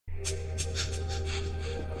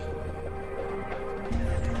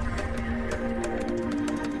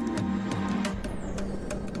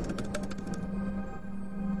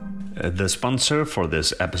The sponsor for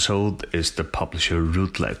this episode is the publisher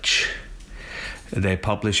Routledge. They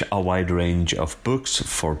publish a wide range of books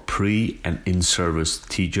for pre- and in-service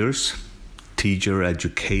teachers, teacher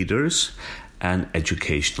educators, and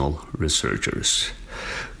educational researchers.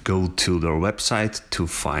 Go to their website to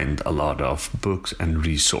find a lot of books and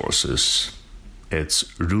resources.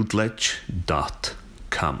 It's routledge.com.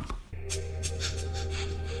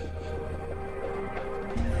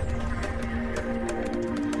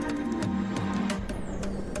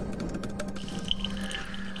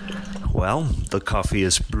 Well, the coffee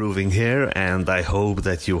is brewing here, and I hope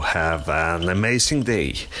that you have an amazing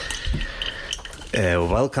day.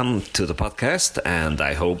 Welcome to the podcast, and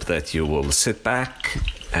I hope that you will sit back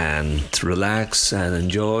and relax and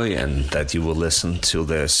enjoy, and that you will listen to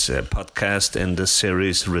this podcast in the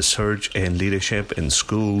series Research in Leadership in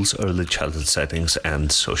Schools, Early Childhood Settings,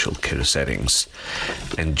 and Social Care Settings.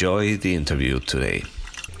 Enjoy the interview today.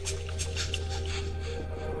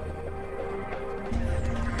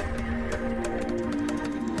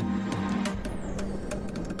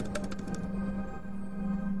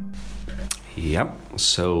 Yep,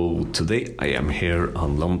 so today I am here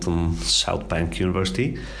on London South Bank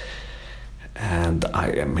University, and I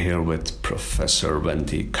am here with Professor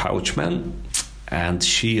Wendy Couchman, and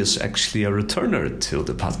she is actually a returner to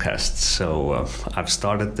the podcast. So I've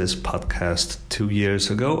started this podcast 2 years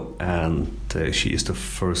ago, and she is the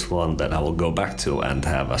first one that I will go back to and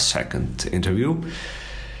have a second interview,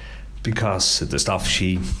 because the stuff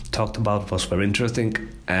she talked about was very interesting,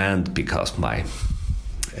 and because my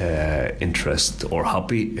interest or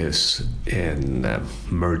hobby is in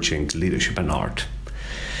merging leadership and art.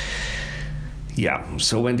 Yeah,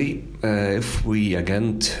 so Wendy, if we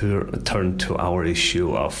again turn to our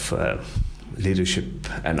issue of leadership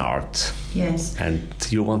and art. Yes. And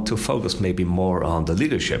you want to focus maybe more on the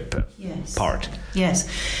leadership part. Yes,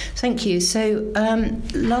 thank you. So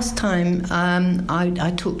last time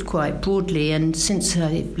I talked quite broadly, and since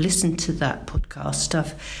I listened to that podcast,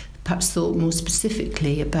 I've perhaps thought more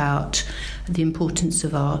specifically about the importance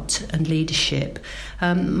of art and leadership.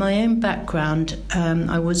 My own background,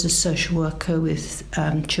 I was a social worker with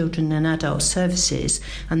children and adult services,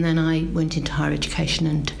 and then I went into higher education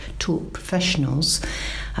and taught professionals.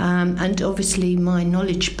 And obviously my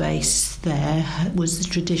knowledge base there was the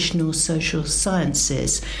traditional social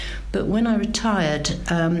sciences. But when I retired,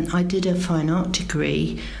 I did a fine art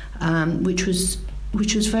degree, which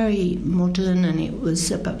was very modern, and it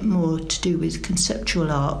was about more to do with conceptual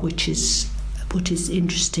art, which is what is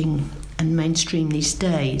interesting and mainstream these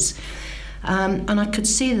days. And I could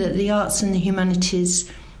see that the arts and the humanities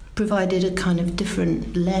provided a kind of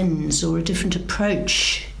different lens or a different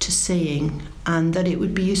approach to seeing, and that it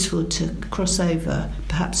would be useful to cross over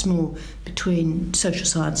perhaps more between social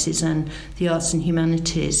sciences and the arts and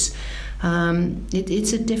humanities.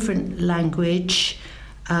 It's a different language.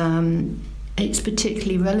 It's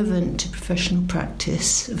particularly relevant to professional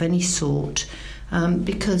practice of any sort,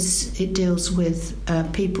 because it deals with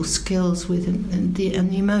people skills and the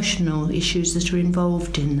emotional issues that are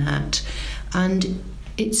involved in that. And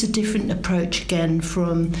it's a different approach again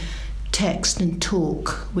from text and talk,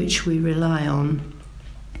 which we rely on.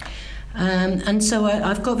 And so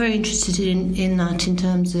I've got very interested in that in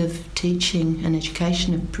terms of teaching and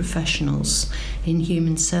education of professionals in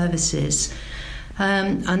human services.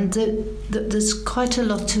 And there's quite a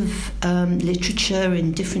lot of literature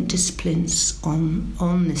in different disciplines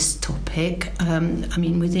on this topic. I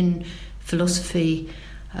mean, within philosophy,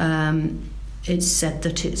 it's said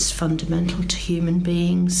that it's fundamental to human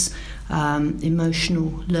beings.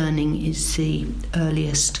 Emotional learning is the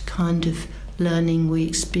earliest kind of learning we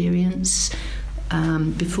experience.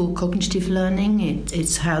 Before cognitive learning,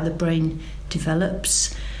 it's how the brain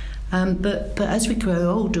develops. But as we grow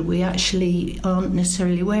older, we actually aren't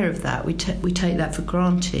necessarily aware of that. We take that for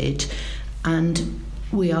granted, and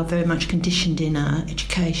we are very much conditioned in our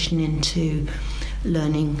education into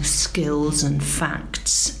learning skills and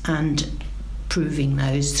facts and proving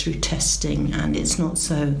those through testing, and it's not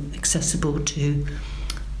so accessible to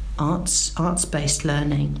arts-based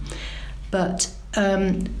learning. But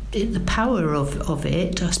the power of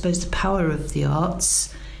it, I suppose, the power of the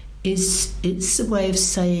arts it's a way of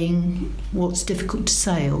saying what's difficult to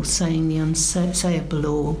say, or saying the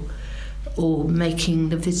unsayable, or making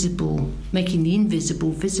the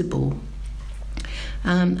invisible visible.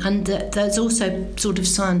 And there's also sort of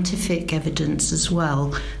scientific evidence as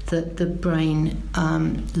well that the brain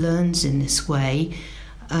learns in this way,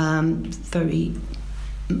 very,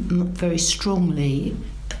 very strongly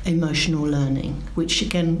emotional learning, which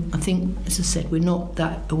again, I think, as I said, we're not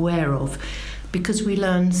that aware of. because we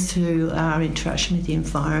learn through our interaction with the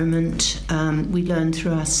environment, we learn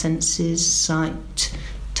through our senses, sight,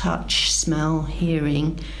 touch, smell,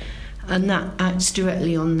 hearing, and that acts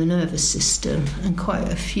directly on the nervous system. And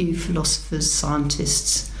quite a few philosophers,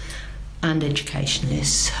 scientists and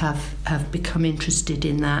educationalists have become interested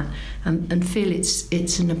in that and feel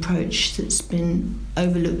it's an approach that's been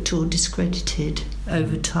overlooked or discredited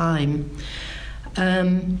over time.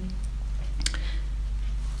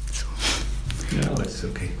 No, that's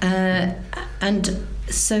okay. And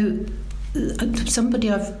so somebody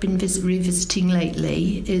I've been revisiting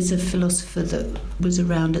lately is a philosopher that was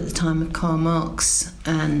around at the time of Karl Marx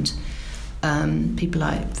and people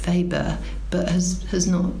like Weber, but has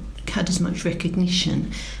not had as much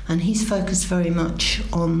recognition. And he's focused very much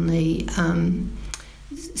on the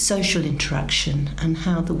social interaction and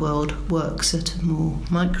how the world works at a more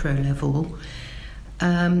micro level.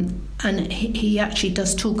 And he actually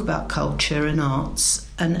does talk about culture and arts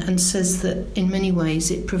and says that in many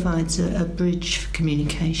ways it provides a bridge for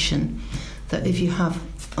communication, that if you have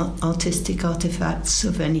artistic artefacts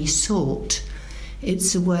of any sort,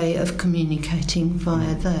 it's a way of communicating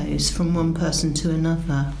via those from one person to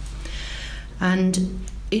another. And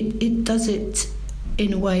it does it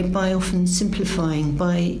in a way by often simplifying,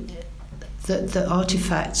 by the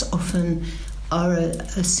artefacts often are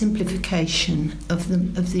a simplification of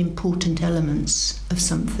the important elements of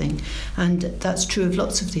something. And that's true of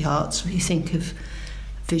lots of the arts. When you think of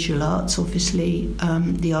visual arts, obviously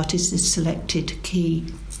the artist has selected key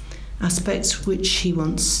aspects which he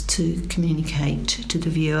wants to communicate to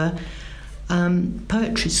the viewer.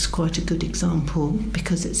 Poetry is quite a good example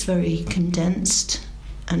because it's very condensed,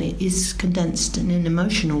 and it is condensed in an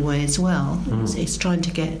emotional way as well. It's trying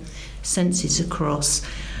to get senses across.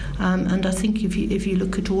 And I think if you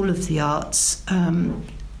look at all of the arts,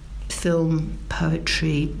 film,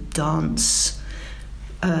 poetry, dance,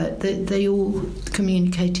 they all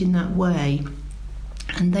communicate in that way,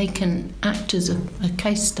 and they can act as a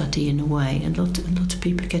case study in a way. And a lot of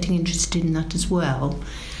people are getting interested in that as well.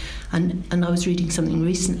 And I was reading something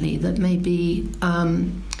recently that maybe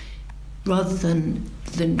rather than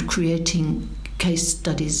creating case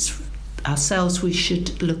studies ourselves, we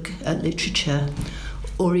should look at literature,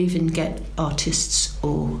 or even get artists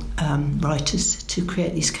or writers to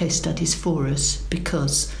create these case studies for us,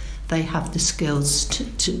 because they have the skills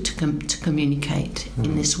to communicate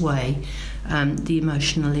in this way the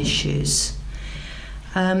emotional issues.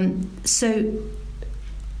 So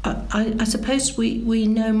I suppose we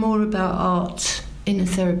know more about art in a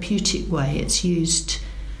therapeutic way. It's used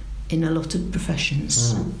in a lot of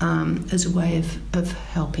professions as a way of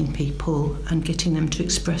helping people and getting them to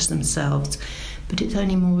express themselves. But it's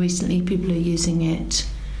only more recently people are using it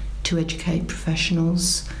to educate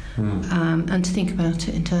professionals and to think about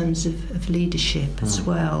it in terms of leadership as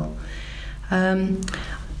well. And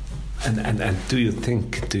do you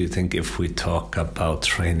think if we talk about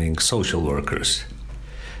training social workers,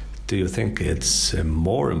 do you think it's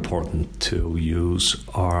more important to use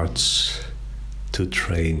arts to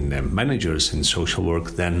train managers in social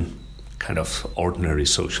work than kind of ordinary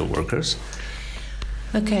social workers?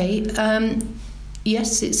 Okay.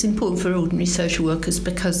 Yes, it's important for ordinary social workers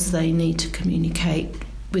because they need to communicate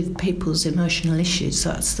with people's emotional issues.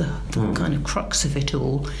 That's the kind of crux of it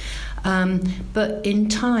all. But in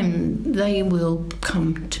time, they will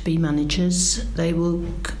come to be managers. They will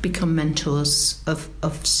become mentors of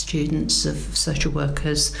students, of social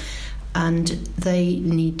workers, and they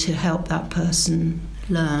need to help that person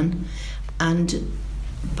learn. And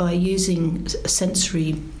by using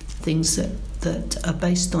sensory things that are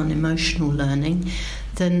based on emotional learning,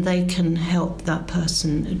 then they can help that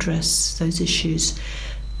person address those issues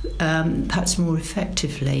perhaps more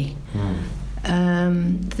effectively. I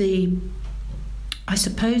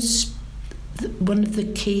suppose one of the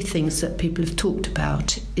key things that people have talked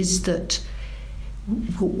about is that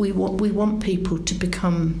we want people to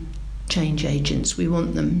become change agents. We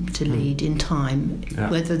want them to lead in time,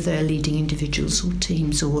 whether they're leading individuals or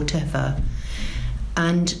teams or whatever.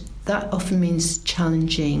 And that often means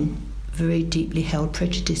challenging very deeply held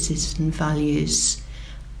prejudices and values.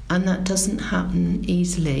 And that doesn't happen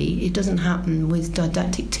easily. It doesn't happen with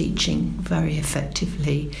didactic teaching very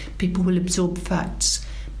effectively. People will absorb facts,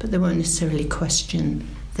 but they won't necessarily question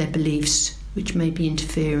their beliefs, which may be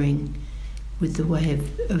interfering with the way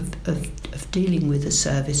of dealing with a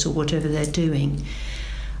service or whatever they're doing.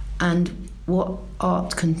 And what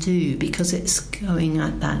art can do, because it's going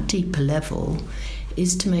at that deeper level,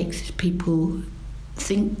 is to make people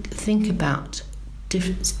think about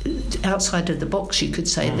different, outside of the box, you could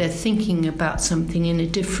say. They're thinking about something in a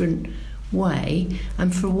different way,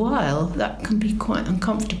 and for a while that can be quite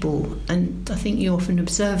uncomfortable, and I think you often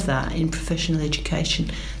observe that in professional education,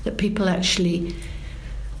 that people actually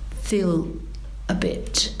feel a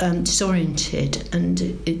bit disoriented, and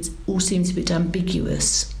it all seems a bit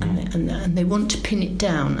ambiguous, and they want to pin it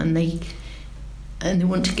down, and they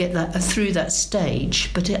want to get that through that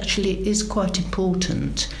stage, but actually it is quite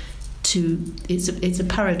important it's a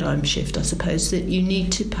paradigm shift, I suppose, that you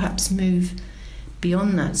need to perhaps move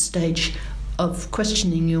beyond that stage of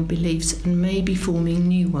questioning your beliefs and maybe forming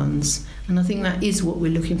new ones. And I think that is what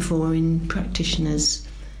we're looking for in practitioners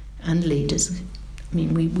and leaders. I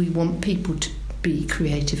mean, we want people to be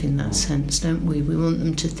creative in that sense, don't we? We want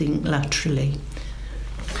them to think laterally.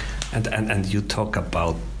 And you talk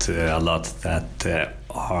about a lot that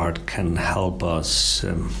art can help us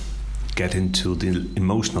get into the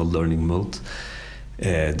emotional learning mode.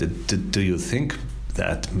 Do you think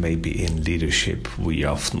that maybe in leadership we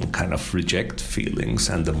often kind of reject feelings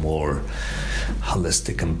and a more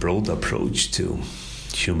holistic and broad approach to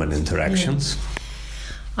human interactions? Yeah.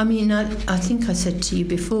 I mean, I think I said to you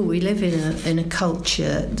before, we live in a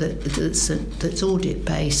culture that's audit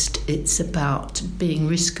based. It's about being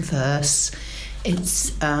risk averse.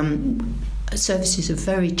 It's services are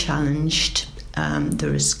very challenged.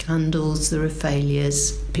 There are scandals, there are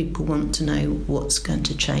failures. People want to know what's going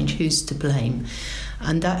to change, who's to blame,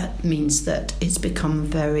 and that means that it's become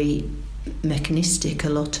very mechanistic. A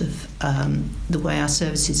lot of the way our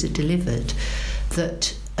services are delivered,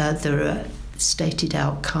 that there are stated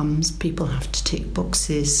outcomes, people have to tick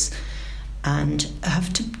boxes and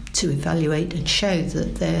have to evaluate and show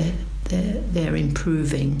that they're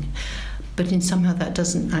improving, but in somehow that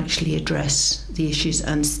doesn't actually address the issues,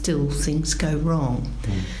 and still things go wrong.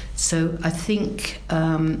 So I think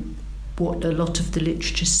what a lot of the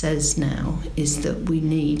literature says now is that we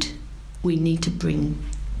need to bring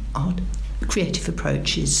art, creative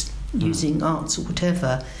approaches using arts or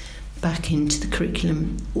whatever back into the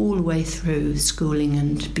curriculum all the way through schooling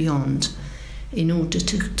and beyond, in order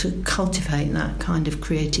to cultivate that kind of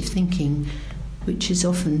creative thinking, which has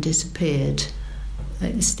often disappeared.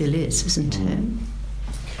 It still is, isn't it?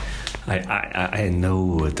 I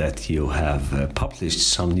know that you have published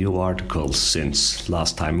some new articles since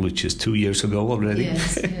last time, which is 2 years ago already.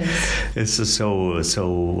 Yes. So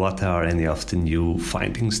what are any of the new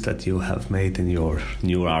findings that you have made in your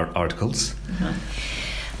new articles?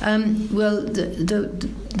 Well,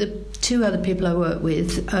 the two other people I work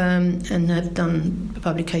with and have done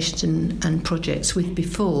publications and projects with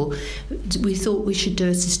before, we thought we should do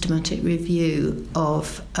a systematic review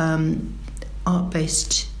of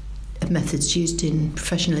art-based methods used in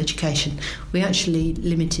professional education. We actually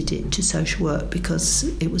limited it to social work because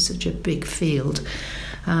it was such a big field.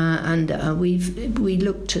 We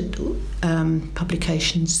looked at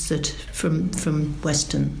publications that from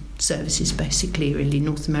Western services, basically, really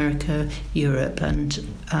North America, Europe, and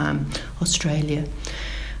Australia,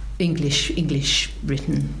 English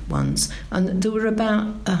written ones, and there were about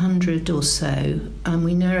 100 or so, and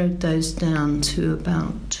we narrowed those down to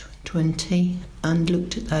about 20 and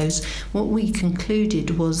looked at those. What we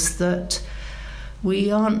concluded was that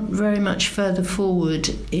we aren't very much further forward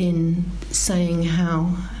in saying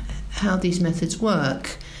how these methods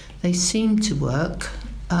work. They seem to work.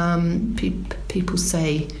 People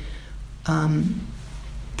say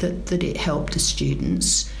that it helped the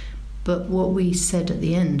students, but what we said at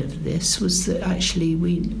the end of this was that actually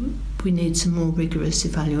we need some more rigorous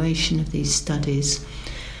evaluation of these studies.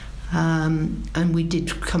 And we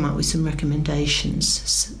did come up with some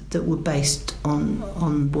recommendations that were based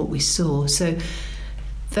on what we saw. So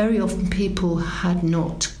very often people had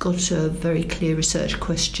not got a very clear research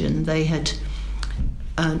question. They had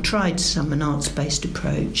tried an arts-based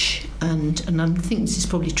approach, and I think this is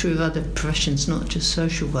probably true of other professions, not just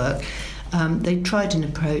social work. They tried an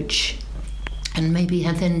approach and maybe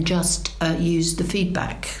had then just used the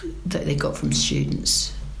feedback that they got from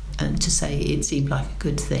students to say it seemed like a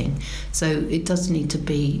good thing. So it does need to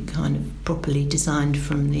be kind of properly designed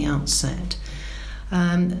from the outset.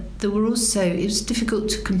 There were also, it was difficult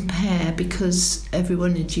to compare because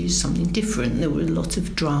everyone had used something different. There were a lot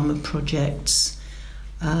of drama projects.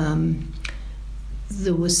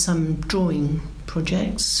 There was some drawing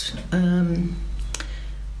projects, and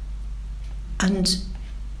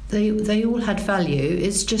they all had value.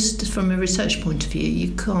 It's just from a research point of view,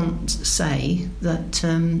 you can't say that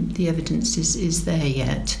the evidence is there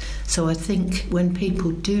yet. So I think when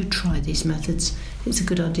people do try these methods, it's a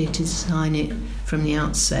good idea to design it from the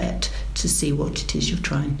outset to see what it is you're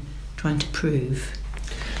trying to prove.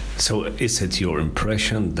 So is it your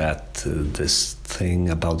impression that this thing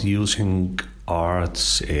about using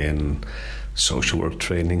arts, in social work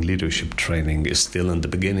training, leadership training is still in the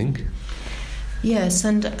beginning. Yes,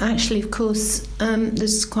 and actually, of course,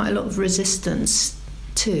 there's quite a lot of resistance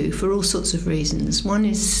too, for all sorts of reasons. One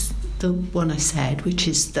is the one I said, which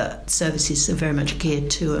is that services are very much geared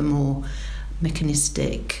to a more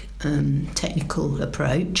mechanistic, technical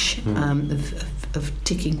approach of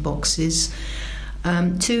ticking boxes.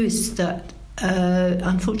 Two is that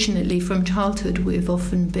unfortunately from childhood we've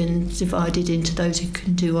often been divided into those who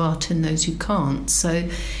can do art and those who can't. So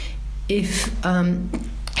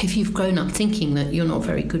if you've grown up thinking that you're not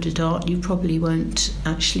very good at art, you probably won't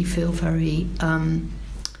actually feel very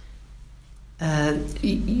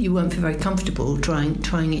you won't feel very comfortable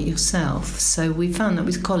trying it yourself. So we found that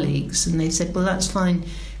with colleagues, and they said, well, that's fine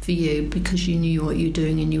for you because you knew what you were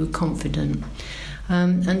doing and you were confident.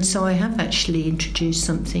 And so I have actually introduced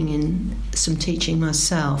something in some teaching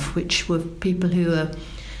myself, which were people who are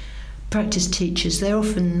practice teachers. They're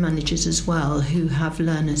often managers as well, who have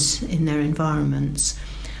learners in their environments.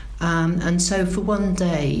 And so for one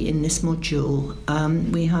day in this module,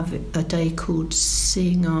 we have a day called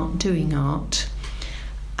Seeing Art, Doing Art.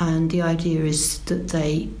 And the idea is that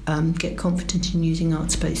they get confident in using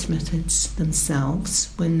arts-based methods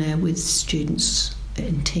themselves when they're with students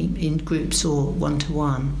in groups or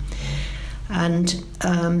one-to-one, and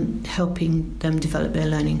helping them develop their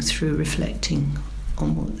learning through reflecting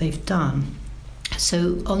on what they've done.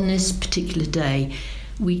 So on this particular day,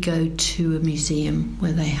 we go to a museum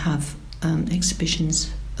where they have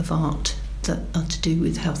exhibitions of art that are to do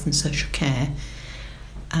with health and social care,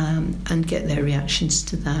 and get their reactions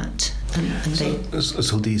to that.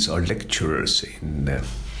 So these are lecturers in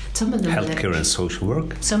some of them healthcare and social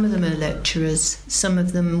work? Some of them are lecturers, some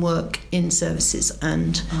of them work in services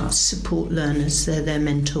and support learners, they're their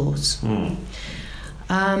mentors.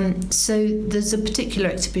 So there's a particular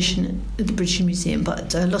exhibition at the British Museum,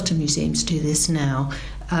 but a lot of museums do this now,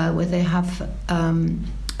 where they have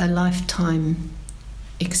a lifetime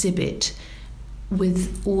exhibit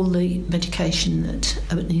with all the medication that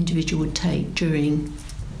an individual would take during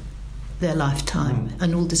their lifetime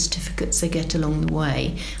and all the certificates they get along the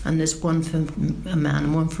way. And there's one for a man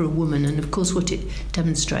and one for a woman. And of course what it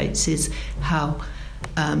demonstrates is how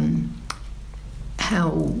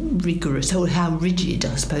rigorous or how rigid,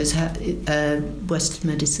 I suppose, Western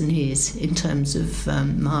medicine is in terms of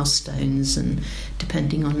milestones and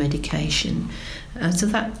depending on medication. So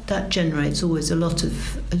that generates always a lot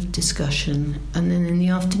of discussion. And then in the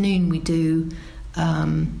afternoon we do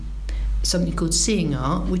something called Seeing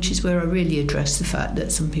Art, which is where I really address the fact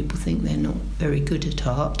that some people think they're not very good at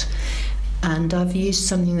art. And I've used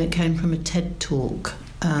something that came from a TED talk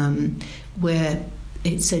where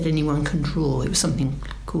it said anyone can draw. It was something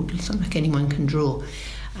like anyone can draw.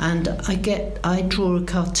 And I draw a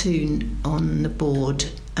cartoon on the board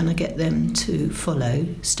and I get them to follow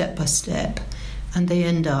step by step, and they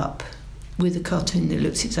end up with a cartoon that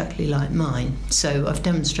looks exactly like mine. So I've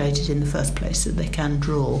demonstrated in the first place that they can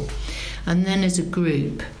draw. And then as a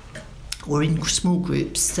group, or in small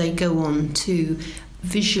groups, they go on to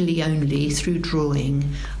visually only, through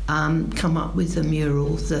drawing, come up with a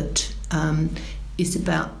mural that is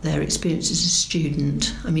about their experience as a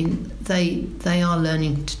student. I mean, they are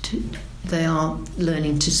learning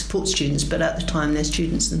to support students, but at the time they're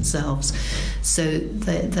students themselves. So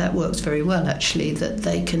that works very well, actually, that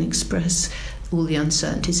they can express all the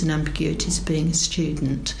uncertainties and ambiguities of being a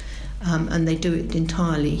student, and they do it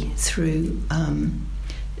entirely through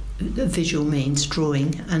visual means,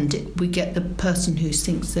 drawing, and we get the person who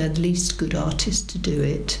thinks they're the least good artist to do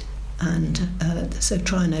it, and so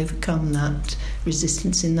try and overcome that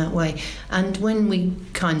resistance in that way. And when we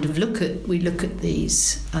kind of look at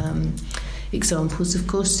these examples, of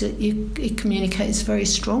course, it communicates very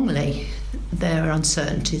strongly their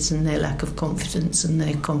uncertainties and their lack of confidence and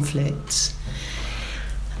their conflicts.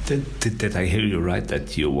 Did I hear you right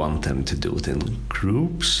that you want them to do it in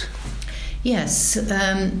groups? Yes,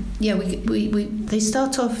 they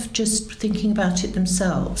start off just thinking about it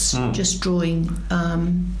themselves, just drawing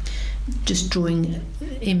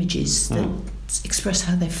images that express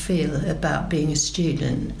how they feel about being a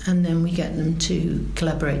student, and then we get them to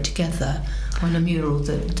collaborate together on a mural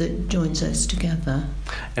that joins us together.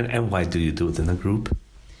 And why do you do it in a group?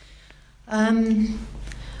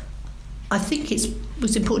 I think it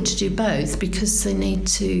was important to do both because they need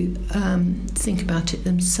to think about it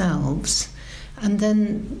themselves. And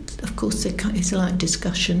then, of course, it's like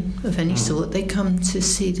discussion of any sort. They come to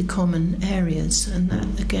see the common areas, and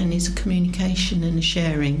that, again, is a communication and a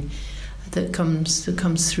sharing that comes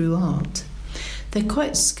through art. They're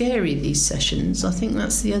quite scary, these sessions. I think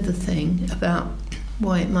that's the other thing about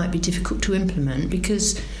why it might be difficult to implement,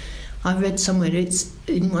 because I read somewhere, it's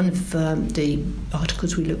in one of the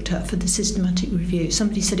articles we looked at for the systematic review,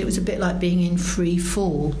 somebody said it was a bit like being in free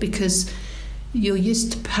fall, because you're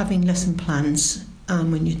used to having lesson plans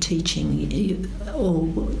when you're teaching, or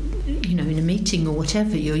in a meeting or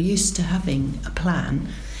whatever. You're used to having a plan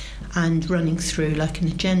and running through like an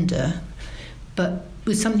agenda, but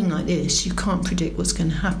with something like this you can't predict what's going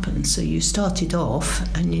to happen, so you start it off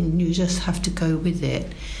and you just have to go with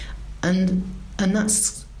it, and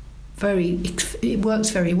that's it works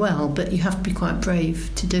very well, but you have to be quite brave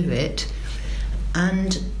to do it.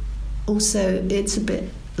 And also it's a bit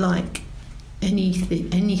like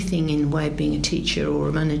anything in the way of being a teacher or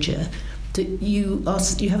a manager, that you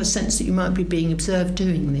have a sense that you might be being observed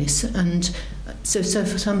doing this, and so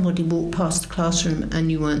if somebody walked past the classroom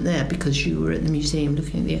and you weren't there because you were at the museum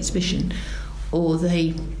looking at the exhibition, or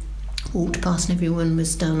they walked past and everyone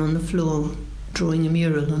was down on the floor drawing a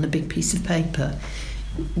mural on a big piece of paper,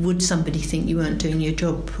 would somebody think you weren't doing your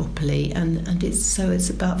job properly? And it's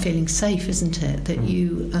about feeling safe, isn't it? That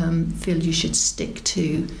you feel you should stick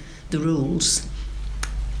to the rules.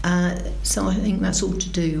 So I think that's all to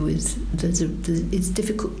do with it's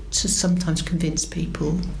difficult to sometimes convince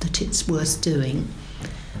people that it's worth doing,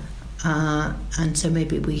 and so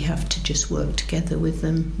maybe we have to just work together with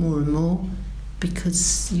them more and more,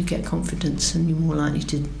 because you get confidence and you're more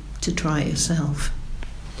likely to try it yourself.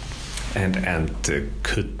 And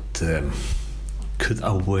could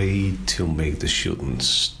a way to make the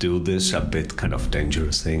students do this a bit kind of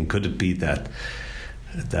dangerous thing? Could it be that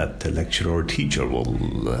the lecturer or teacher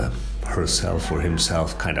will herself or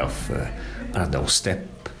himself kind of step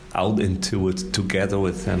out into it together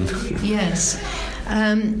with them? Yes.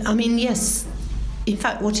 Yes. In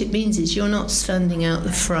fact, what it means is you're not standing out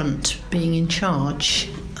the front being in charge,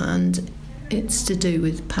 and it's to do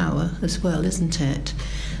with power as well, isn't it?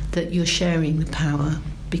 That you're sharing the power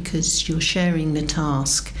because you're sharing the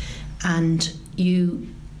task, and you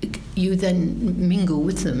then mingle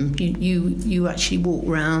with them. You actually walk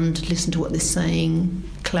around, listen to what they're saying,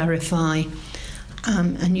 clarify,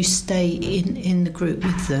 and you stay in the group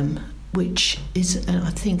with them, which is, I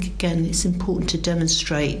think, again, it's important to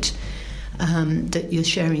demonstrate that you're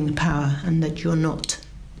sharing the power and that you're not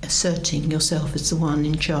asserting yourself as the one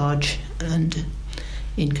in charge and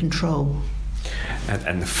in control.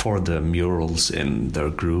 And for the murals in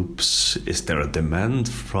their groups, is there a demand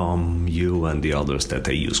from you and the others that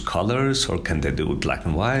they use colours, or can they do black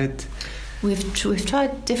and white? We've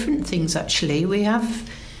tried different things, actually. We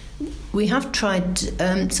have tried.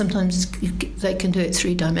 Sometimes they can do it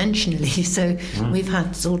three-dimensionally. So we've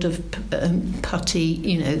had sort of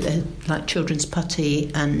putty, like children's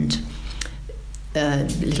putty, and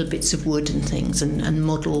little bits of wood and things, and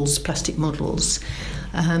models, plastic models.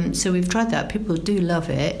 So we've tried that. People do love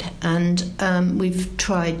it, and we've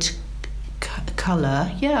tried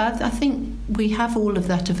colour. Yeah, I think we have all of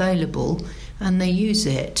that available, and they use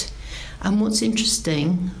it. And what's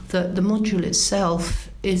interesting, that the module itself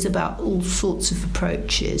is about all sorts of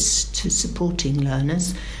approaches to supporting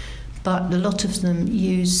learners, but a lot of them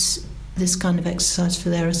use this kind of exercise for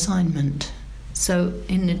their assignment. So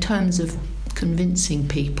in the terms of convincing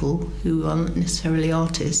people who aren't necessarily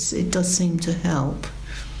artists, it does seem to help.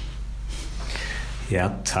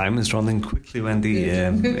 Yeah, time is running quickly,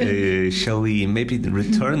 Wendy. Shall we maybe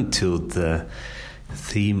return to the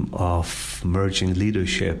theme of merging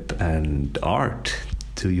leadership and art?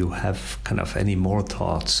 Do you have kind of any more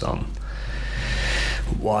thoughts on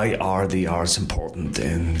why are the arts important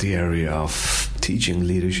in the area of teaching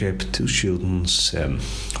leadership to students?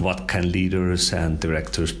 What can leaders and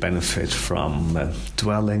directors benefit from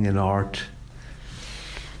dwelling in art?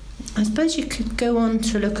 I suppose you could go on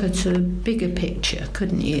to look at a bigger picture,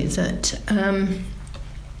 couldn't you? That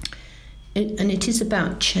it is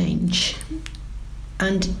about change,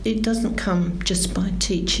 and it doesn't come just by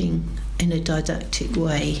teaching in a didactic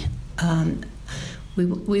way.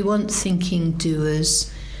 We want thinking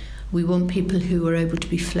doers. We want people who are able to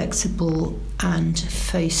be flexible and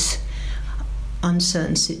face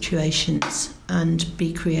uncertain situations and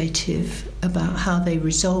be creative about how they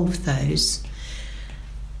resolve those.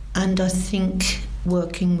 And I think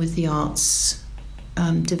working with the arts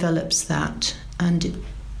develops that, and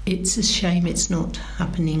it's a shame it's not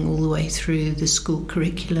happening all the way through the school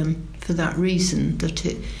curriculum for that reason,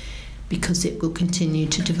 because it will continue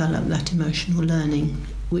to develop that emotional learning,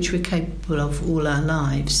 which we're capable of all our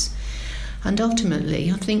lives. And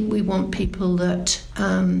ultimately, I think we want people that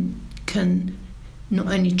can not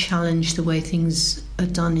only challenge the way things are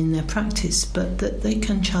done in their practice, but that they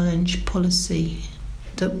can challenge policy.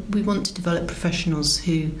 That we want to develop professionals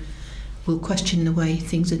who will question the way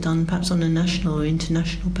things are done, perhaps on a national or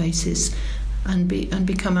international basis, and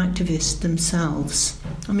become activists themselves.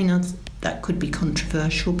 I mean, that could be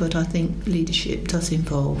controversial, but I think leadership does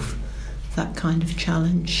involve that kind of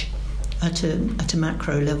challenge at a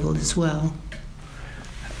macro level as well.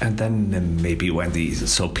 And then maybe, Wendy,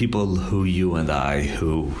 so people who you and I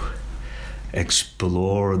who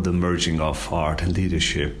explore the merging of art and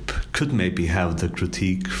leadership could maybe have the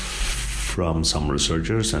critique from some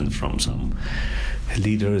researchers and from some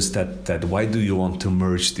leaders that why do you want to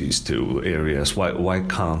merge these two areas? Why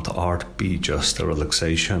can't art be just a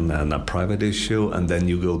relaxation and a private issue, and then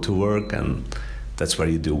you go to work and that's where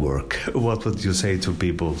you do work? What would you say to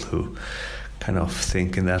people who kind of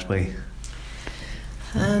think in that way?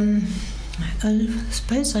 I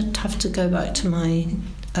suppose I'd have to go back to my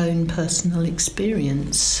own personal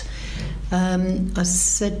experience. I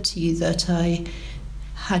said to you that I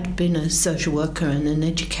had been a social worker and an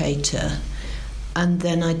educator, and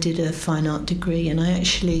then I did a fine art degree, and I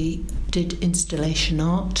actually did installation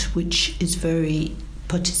art, which is very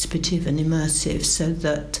participative and immersive, so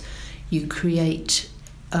that you create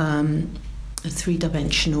a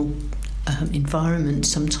three-dimensional environment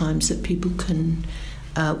sometimes that people can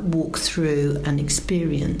walk through and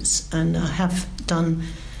experience. And I have done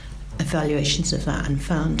evaluations of that and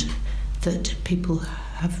found that people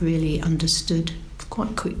have really understood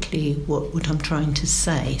quite quickly what I'm trying to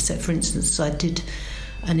say. So, for instance, I did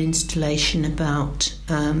an installation about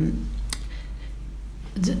a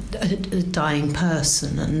dying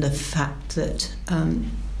person and the fact that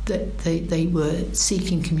they were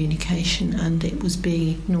seeking communication and it was being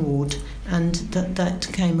ignored, and that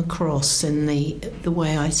came across in the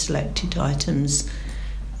way I selected items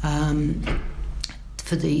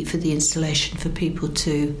for the installation for people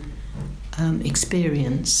to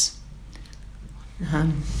experience.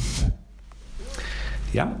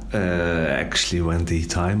 Actually, when the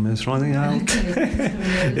time is running out,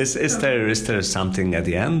 okay. is there something at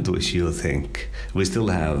the end which you think we still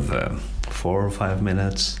have 4 or 5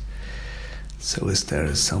 minutes? So is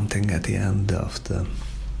there something at the end of the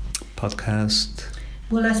podcast?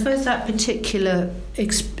 Well, I suppose that particular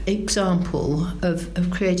example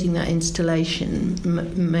of creating that installation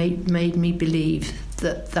made me believe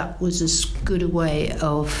that was as good a way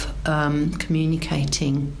of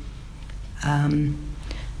communicating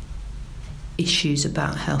issues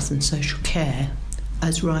about health and social care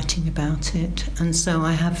as writing about it. And so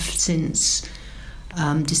I have since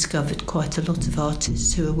discovered quite a lot of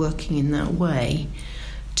artists who are working in that way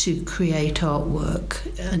to create artwork,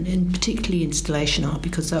 and particularly installation art,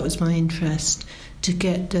 because that was my interest, to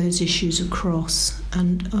get those issues across,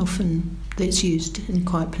 and often it's used in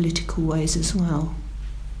quite political ways as well.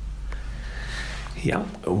 Yeah,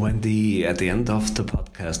 Wendy, at the end of the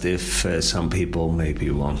podcast, if some people maybe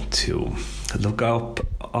want to look up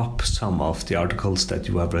some of the articles that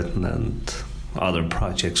you have written and other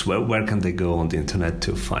projects, where can they go on the internet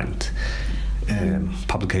to find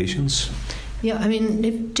publications? Yeah, I mean,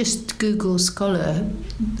 if just Google Scholar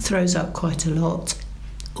throws up quite a lot,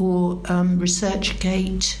 or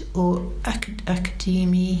ResearchGate or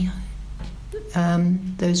Academy.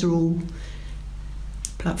 Those are all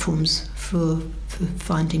platforms for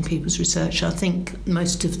finding people's research. I think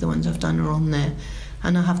most of the ones I've done are on there,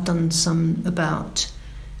 and I have done some about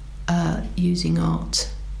using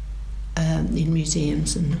art in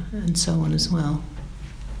museums and so on as well.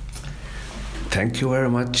 Thank you very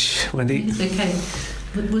much, Wendy. It's okay.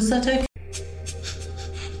 Was that okay?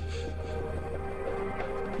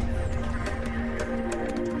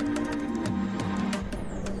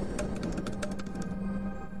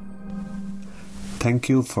 Thank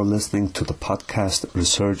you for listening to the podcast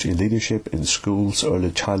Research in Leadership in Schools,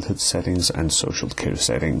 Early Childhood Settings and Social Care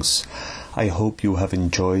Settings. I hope you have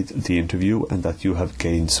enjoyed the interview and that you have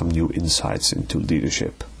gained some new insights into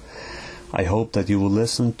leadership. I hope that you will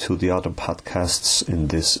listen to the other podcasts in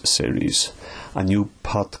this series. A new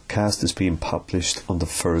podcast is being published on the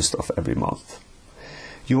 1st of every month.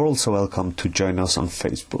 You're also welcome to join us on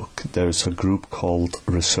Facebook. There's a group called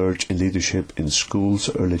Research in Leadership in Schools,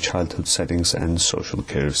 Early Childhood Settings and Social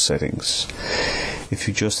Care Settings. If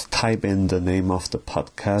you just type in the name of the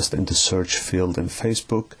podcast in the search field in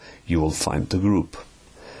Facebook, you will find the group.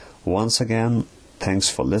 Once again, thanks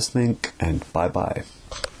for listening and bye-bye.